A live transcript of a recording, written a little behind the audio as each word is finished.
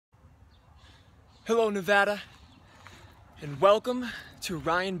Hello, Nevada, and welcome to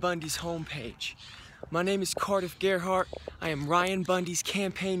Ryan Bundy's homepage. My name is Cardiff Gerhardt. I am Ryan Bundy's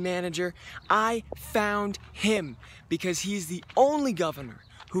campaign manager. I found him because he's the only governor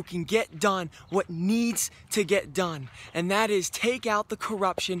who can get done what needs to get done, and that is take out the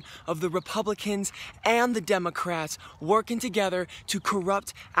corruption of the Republicans and the Democrats working together to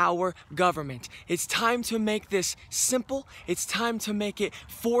corrupt our government. It's time to make this simple. It's time to make it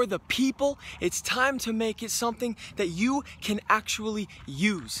for the people. It's time to make it something that you can actually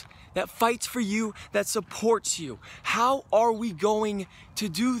use, that fights for you, that supports you. How are we going to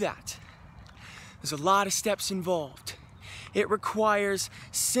do that? There's a lot of steps involved. It requires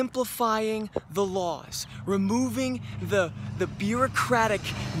simplifying the laws, removing the bureaucratic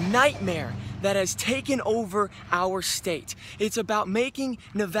nightmare that has taken over our state. It's about making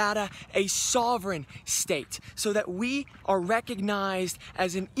Nevada a sovereign state so that we are recognized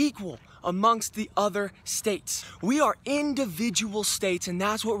as an equal amongst the other states. We are individual states, and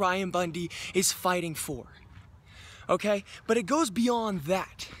that's what Ryan Bundy is fighting for. Okay? But it goes beyond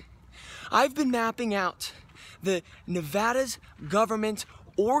that. I've been mapping out the Nevada's government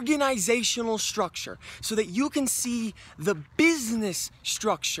organizational structure so that you can see the business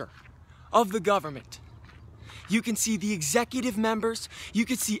structure of the government. You can see the executive members, you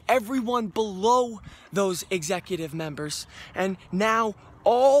can see everyone below those executive members, and now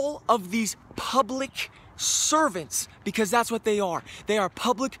all of these public servants, because that's what they are. They are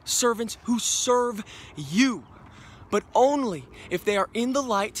public servants who serve you, but only if they are in the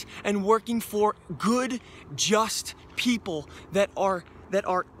light and working for good, just people that are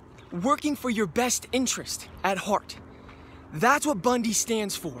working for your best interest at heart. That's what Bundy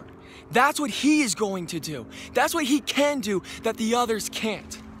stands for. That's what he is going to do. That's what he can do that the others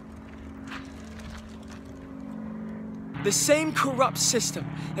can't. The same corrupt system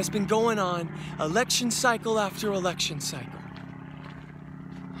that's been going on election cycle after election cycle.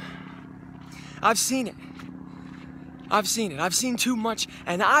 I've seen it. I've seen too much,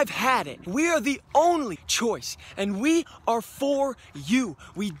 and I've had it. We are the only choice, and we are for you.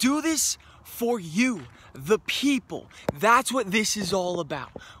 We do this for you, the people. That's what this is all about.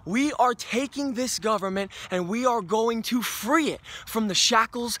 We are taking this government, and we are going to free it from the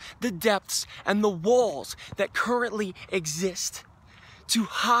shackles, the depths, and the walls that currently exist. To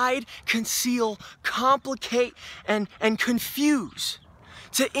hide, conceal, complicate, and confuse.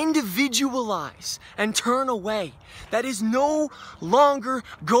 To individualize and turn away. That is no longer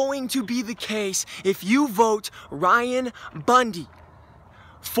going to be the case if you vote Ryan Bundy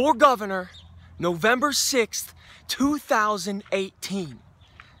for governor November 6th, 2018.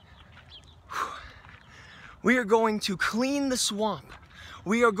 We are going to clean the swamp.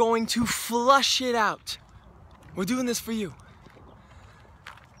 We are going to flush it out. We're doing this for you.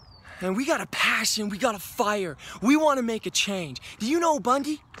 And we got a passion, we got a fire. We want to make a change. Do you know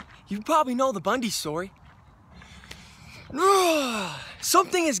Bundy? You probably know the Bundy story.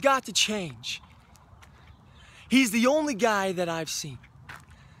 Something has got to change. He's the only guy that I've seen.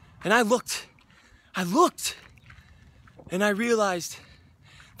 And I looked, and I realized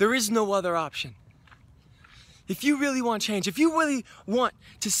there is no other option. If you really want change, if you really want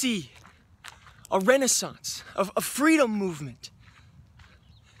to see a renaissance, a freedom movement,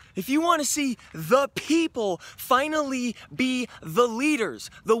 if you want to see the people finally be the leaders,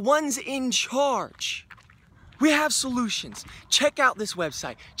 the ones in charge, we have solutions. Check out this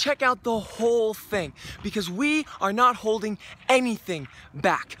website. Check out the whole thing, because we are not holding anything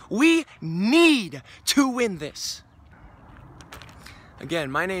back. We need to win this.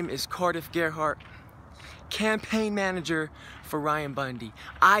 Again, my name is Cardiff Gerhardt, campaign manager for Ryan Bundy.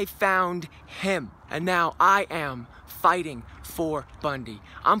 I found him, and now I am fighting for Bundy.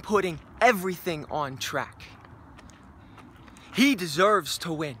 I'm putting everything on track. He deserves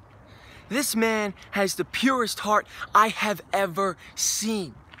to win. This man has the purest heart I have ever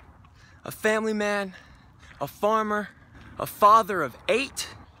seen. A family man, a farmer, a father of 8,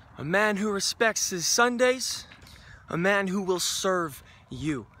 a man who respects his Sundays, a man who will serve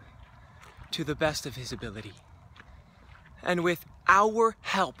you to the best of his ability. And with our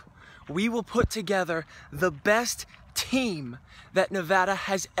help, we will put together the best team that Nevada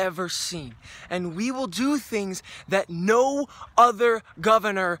has ever seen. And we will do things that no other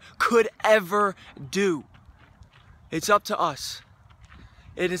governor could ever do. It's up to us.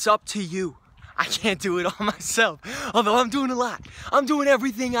 It is up to you. I can't do it all myself, although I'm doing a lot. I'm doing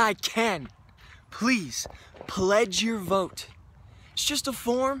everything I can. Please, pledge your vote. It's just a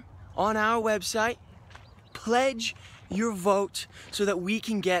form on our website. Pledge your vote so that we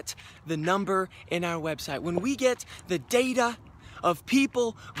can get the number in our website. When we get the data of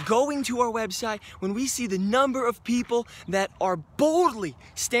people going to our website, when we see the number of people that are boldly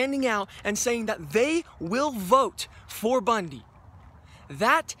standing out and saying that they will vote for Bundy,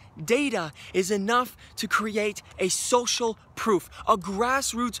 that data is enough to create a social proof, a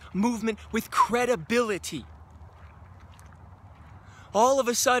grassroots movement with credibility. All of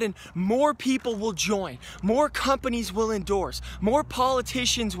a sudden, more people will join, more companies will endorse, more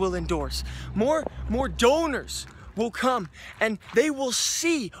politicians will endorse, more donors will come, and they will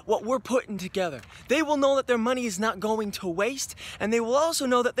see what we're putting together. They will know that their money is not going to waste, and they will also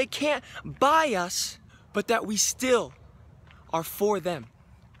know that they can't buy us, but that we still are for them.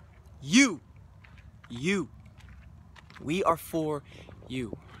 You. We are for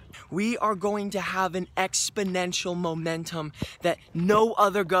you. We are going to have an exponential momentum that no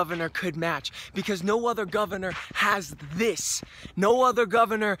other governor could match, because no other governor has this. No other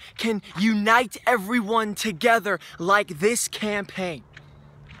governor can unite everyone together like this campaign.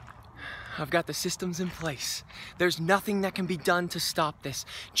 I've got the systems in place. There's nothing that can be done to stop this.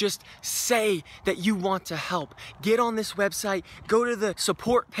 Just say that you want to help. Get on this website, go to the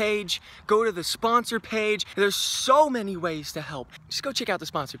support page, go to the sponsor page. There's so many ways to help. Just go check out the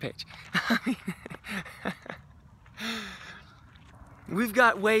sponsor page. We've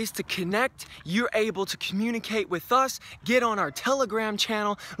got ways to connect. You're able to communicate with us, get on our Telegram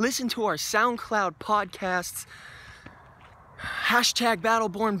channel, listen to our SoundCloud podcasts. Hashtag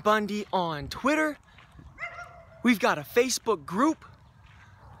Battleborn Bundy on Twitter. We've got a Facebook group.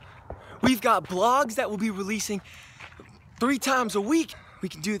 We've got blogs that we'll be releasing 3 times a week. We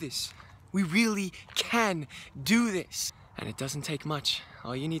can do this. We really can do this. And it doesn't take much.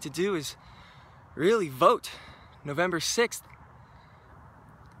 All you need to do is really vote November 6th.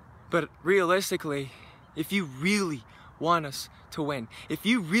 But realistically, if you really want us to win, if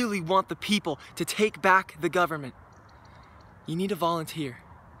you really want the people to take back the government, you need to volunteer.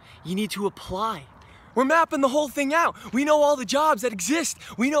 You need to apply. We're mapping the whole thing out. We know all the jobs that exist.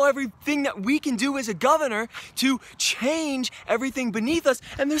 We know everything that we can do as a governor to change everything beneath us.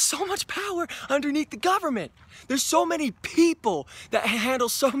 And there's so much power underneath the government. There's so many people that handle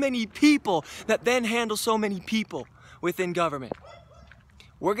so many people that then handle so many people within government.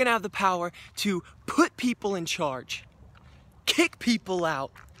 We're gonna have the power to put people in charge, kick people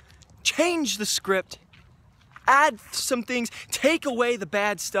out, change the script, add some things, take away the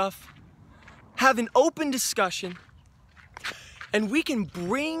bad stuff, have an open discussion, and we can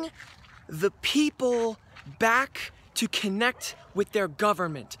bring the people back to connect with their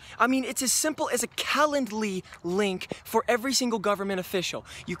government. I mean, it's as simple as a Calendly link for every single government official.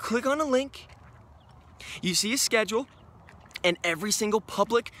 You click on a link, you see a schedule, and every single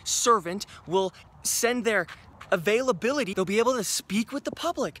public servant will send their availability. They'll be able to speak with the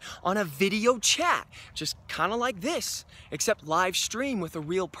public on a video chat, just kind of like this, except live stream with a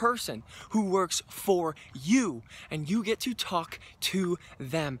real person who works for you, and you get to talk to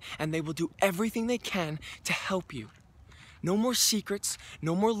them, and they will do everything they can to help you. No more secrets,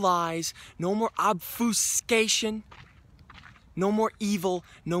 no more lies, no more obfuscation, no more evil,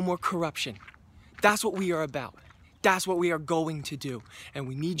 no more corruption. That's what we are about. That's what we are going to do, and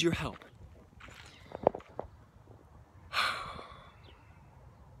we need your help.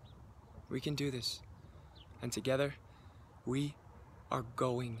 We can do this, and together, we are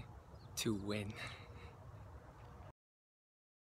going to win.